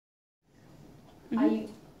Do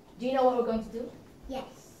you know what we're going to do? Yes.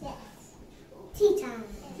 Tea time.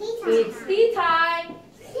 It's tea time.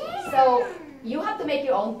 Yeah. So you have to make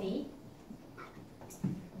your own tea.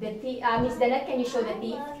 The tea, Miss Danette, can you show the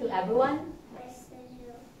tea to everyone?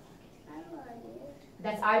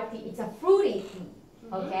 That's our tea. It's a fruity tea.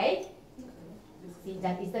 Okay? See,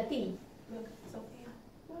 that is the tea.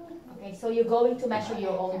 Okay, so you're going to measure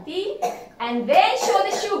your own tea and then show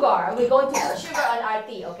the sugar. We're going to put sugar on our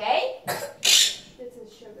tea, okay? This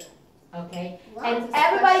is sugar. Okay, and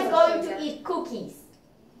everybody's going to eat cookies.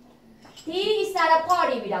 Tea is not a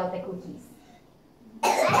party without the cookies.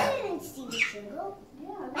 I didn't see the sugar. Yeah,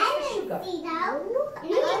 that's the sugar. See them.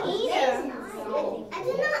 I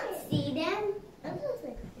did not see them.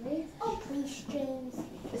 Oh, please, James.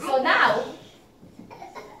 So now,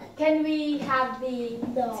 can we have the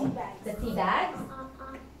tea bags?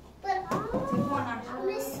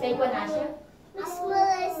 Take one, Asha. Miss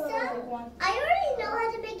Melissa, I already know how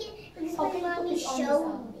to make it because my mommy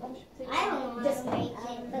showed me. I don't know how to make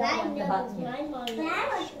it, but I know it's my mommy.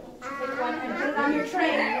 Take one and put it on your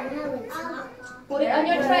tray. Put it on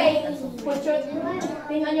your tray. Put your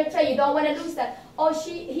thing on your tray. You don't want to lose that. Oh,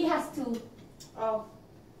 he has two. Oh.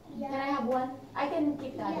 Can I have one? I can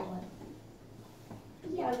keep the other one.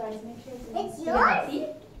 Yeah, guys, make sure it's Do you like yours. tea?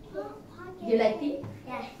 Do you like tea?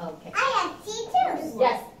 Yeah. Okay. I have tea too.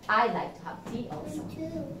 Yes, I like to have tea also. Me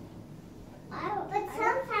too. But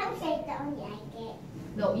sometimes I don't like it.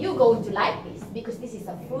 No, you're going to like this because this is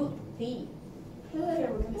a fruit tea.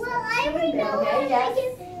 Well, I already know how to yes. make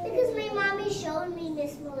it because my mommy showed me,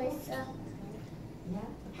 Miss Melissa. Yeah.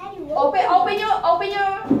 How do you Open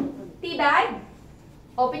your tea bag.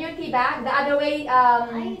 Open your tea bag. The other way. I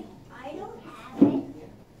don't have it.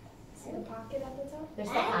 See the pocket at the top? There's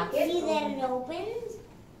the I don't pocket. see that it opens.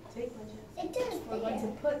 Take one, Jess. It does. We're going to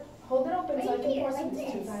hold it open so I can pour some tea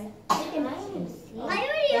inside. I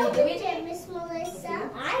already opened it, Miss Melissa.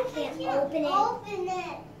 I can't open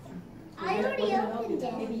it. I already opened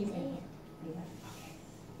it. Maybe you can.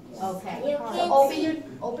 Okay. You So can't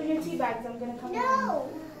open your tea bags. I'm gonna come. No,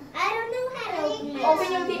 I don't know how to open it.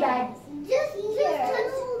 Open your tea bag. Just do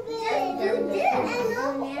this.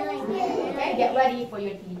 Okay, get ready for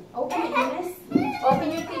your tea. Open it, Eunice.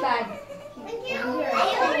 Open your tea bag. I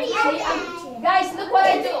already opened it. Guys, look what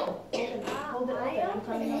I do. Hold it open. I'm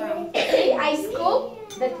coming around. See, I scoop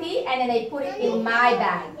the tea and then I put it in my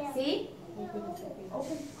bag. See?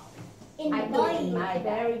 Open. I put it in my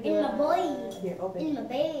bag. In my boy. Here, open. In my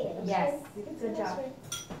bed. Yes. Good job.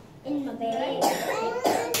 In my bed.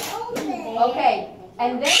 Okay.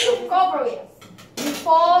 And then you cover it. You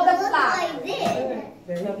fold the flap. Like this.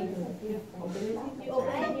 Very good. Open it. You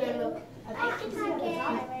open it here, look. I can take it.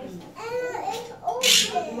 It's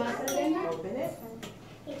You open. want to put it in there? Open it.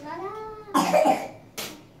 Open it. I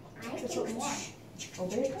can put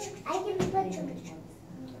them.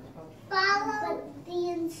 Follow the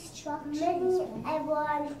instructions.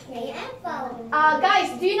 Everyone can follow.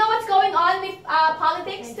 Guys, do you know what's going on with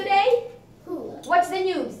politics today? Who? What's the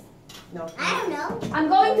news? No. I don't know. I'm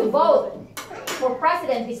going to vote for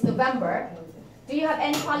president this November. Do you have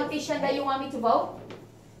any politician that you want me to vote?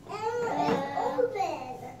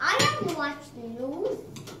 I haven't watched the news.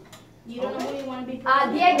 You don't know who you want to be?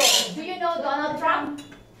 Diego, do you know Donald Trump?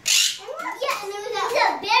 Yeah, and he's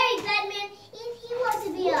a very good man. If he wants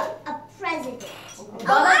to be a president.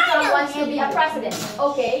 Donald Trump wants to be a president.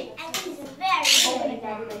 Okay. And he's very Open good. it,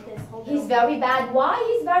 Daddy, like this. Hold it He's open. very bad. Why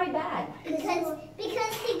he's very bad? Because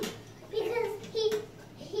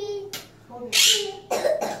Hold it.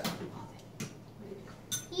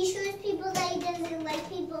 he shows people that he doesn't like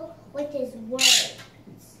people with his words.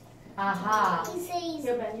 Aha. He says,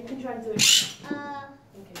 Here, Ben, you can try to do it.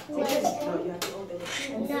 Okay. like, No, you have to open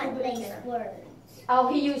it. not nice words.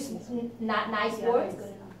 Oh, he used not nice Yeah, words. that's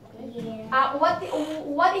good enough. Yeah.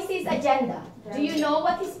 What is his agenda? Do you know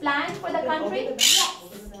what his plan for the country? Yes.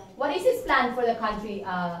 What is his plan for the country,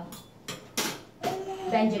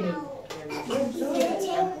 Benjamin? He's gonna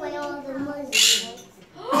take away all the Muslims.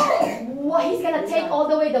 What, he's gonna take all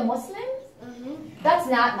the way the Muslims? Mm-hmm. That's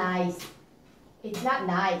not nice. It's not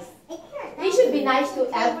nice. He should be nice to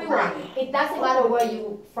everyone. It doesn't matter where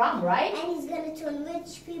you're from, right? And he's gonna turn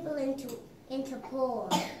rich people into poor.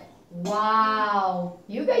 Wow.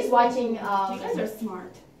 You guys watching? You guys are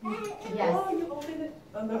smart. Yes. Oh, you opened it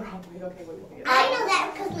on the wrong way. Okay, wait. I know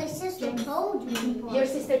that because my sister told me. Your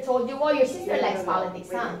sister told you. Well, your sister likes politics,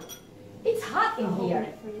 huh? It's hot in here.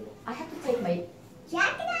 I have to take my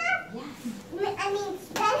Jacket off? yes. I mean,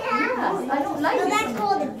 sweater. Yes, I don't like No, this. that's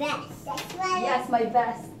called a vest. That's why. Yes, my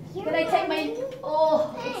vest. Can I take my?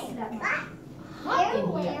 Oh, it's hot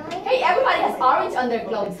in here. Hey, everybody has orange on their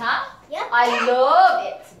clothes, huh? Yep. I love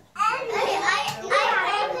it.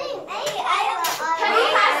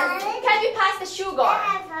 Can we pass the sugar? I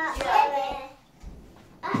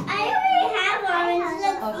already have orange.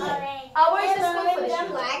 Look, Okay. Where's the spoon for the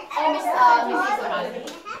sugar? Oh, Miss Sorati.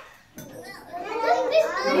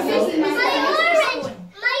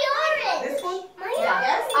 My orange. This one?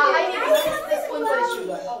 Yeah. I need the spoon for the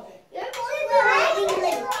sugar.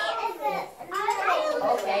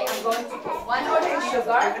 Okay, I'm going to put 1 or 2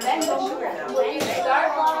 sugar. Then No sugar now. 2 sugar.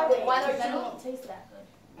 1 or 2. Taste that good.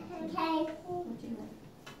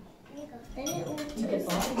 You get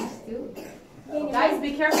bottles too. Guys,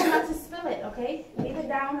 be careful not to spill it, okay? Leave it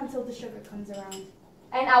down until the sugar comes around.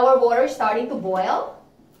 And our water is starting to boil.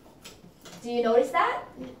 Do you notice that?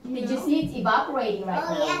 Did you see it's evaporating right now?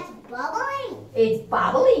 Oh, yeah, it's bubbling. It's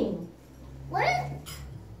bubbling. What?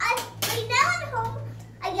 Right now at home,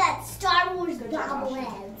 I got Star Wars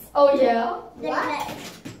bobbleheads. Oh yeah? What?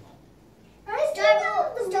 Star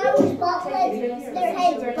Wars bobbleheads. Their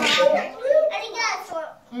heads are bobbling. And he got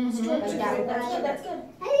That's good.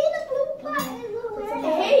 I need a blue pot and a blue red.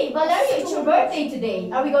 Hey, Valeria, it's your birthday today.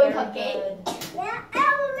 Are we going to cut cake? Yeah,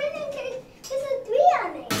 I'm winning cake. There's a 3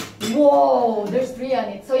 on it. Whoa, there's 3 on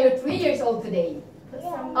it. So you're 3 years old today.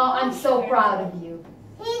 Yeah. Oh, I'm so proud of you.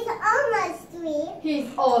 He's almost 3. He's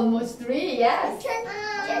almost 3, yes.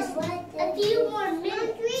 Just a few more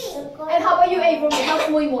minutes. And how about you, Avery? How's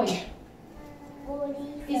Moy Moy?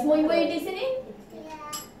 Is Moy Moy listening?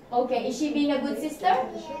 Yeah. Okay, is she being a good sister?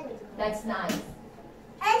 That's nice.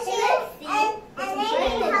 And she and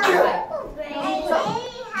Right. So,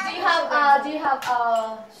 do you have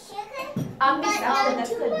But not that's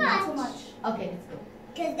too good. much. Too much. Okay, that's good.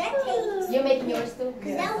 Because that tastes. You're making yours too?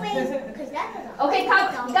 Because that weighs. Because that doesn't. Okay,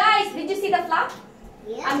 come, guys, did you see the flap?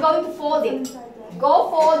 Yeah. I'm going to fold it. Go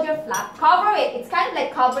fold your flap. Cover it. It's kind of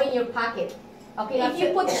like covering your pocket. Okay, if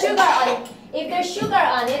you put sugar on it, if there's sugar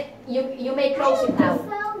on it, you may close it out.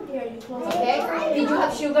 Here, you close it. Okay? Did you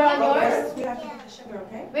have sugar on yours? We have to put the sugar,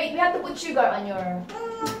 okay? Wait, we have to put sugar on your...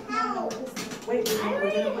 Wait, we're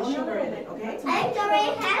going to put sugar in it, okay? I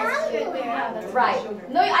already have sugar. Yeah, that's Right. sugar.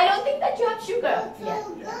 No, I don't think that you have sugar yet.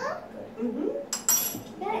 Mm-hmm.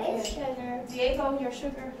 That is sugar. Diego, your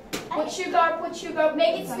sugar. Put sugar, put sugar.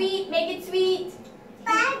 Make it sweet, make it sweet.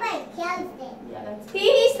 Bye-bye, Kelsey. Yeah, that's Tea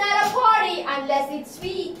is not a party unless it's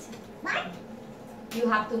sweet. What? You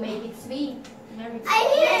have to make it sweet. very good. I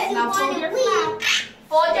hear it. Now fold your flap.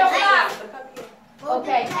 Fold your flap.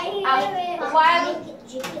 Okay. I hear it. While,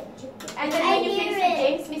 Jick it. and then when you finish with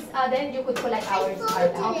James, Miss, then you could collect ours.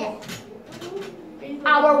 Okay. Okay.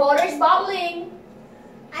 Our water is bubbling.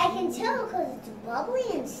 I can tell because it's bubbly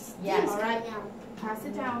and stinks Yes. right now. Pass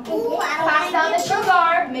it down. Ooh, I don't Pass like down the it.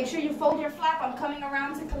 sugar. Make sure you fold your flap. I'm coming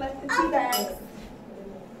around to collect the tea bags.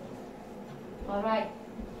 All right.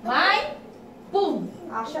 Mine. Boom.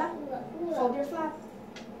 Asha, fold your flap.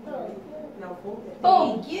 No, fold it.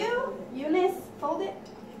 Boom. Thank you. Eunice, fold it.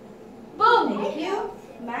 Boom. Thank you.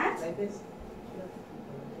 Matt, Like this.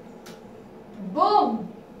 Boom.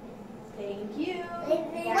 thank you.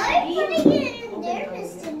 Why are you putting it in there,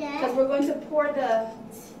 Mr. Ned? Because we're going to pour the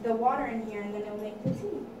water in here and then it'll make the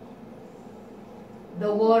tea.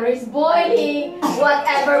 The water is boiling.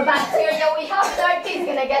 Whatever bacteria we have in our tea is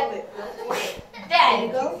gonna get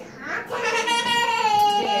dead.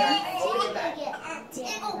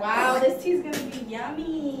 Wow, this tea's gonna be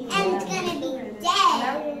yummy. And it's gonna be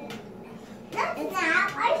dead. No, it's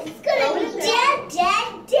not. It's gonna be dead.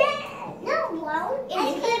 No, it won't.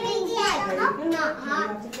 It's gonna be dead. Not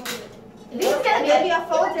hot. This is gonna be Maybe I'll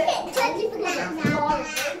fold it. If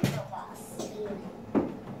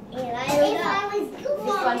I was good, This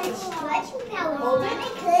one is watching power, Hold it. I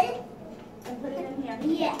could. And put it in here.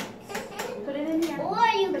 Yeah. Put it in here. Or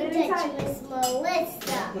you Put could it touch inside. Miss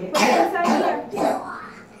Melissa. Put it inside here.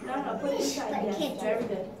 No, put it inside. But Yes, can't do very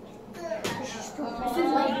good. This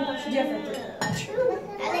is like different.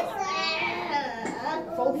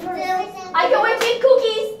 Fold first. I can wait to eat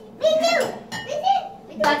cookies. Me too.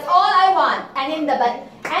 That's all I want. And in the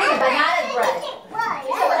banana bread.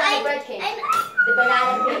 It's a banana bread cake. The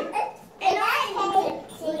banana cake.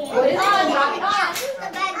 Put it on. Drop it on.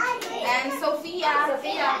 And Sophia.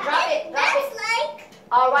 Sophia, drop it. Drop That's it. like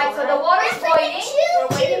All right. So the water is boiling.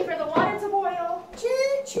 We're waiting for the water to boil.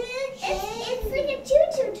 choo-choo. It's like a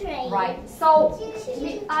choo-choo train. Right. So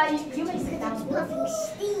you may sit down. Puffing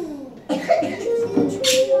steam.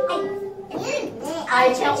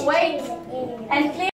 I can't wait. And clear.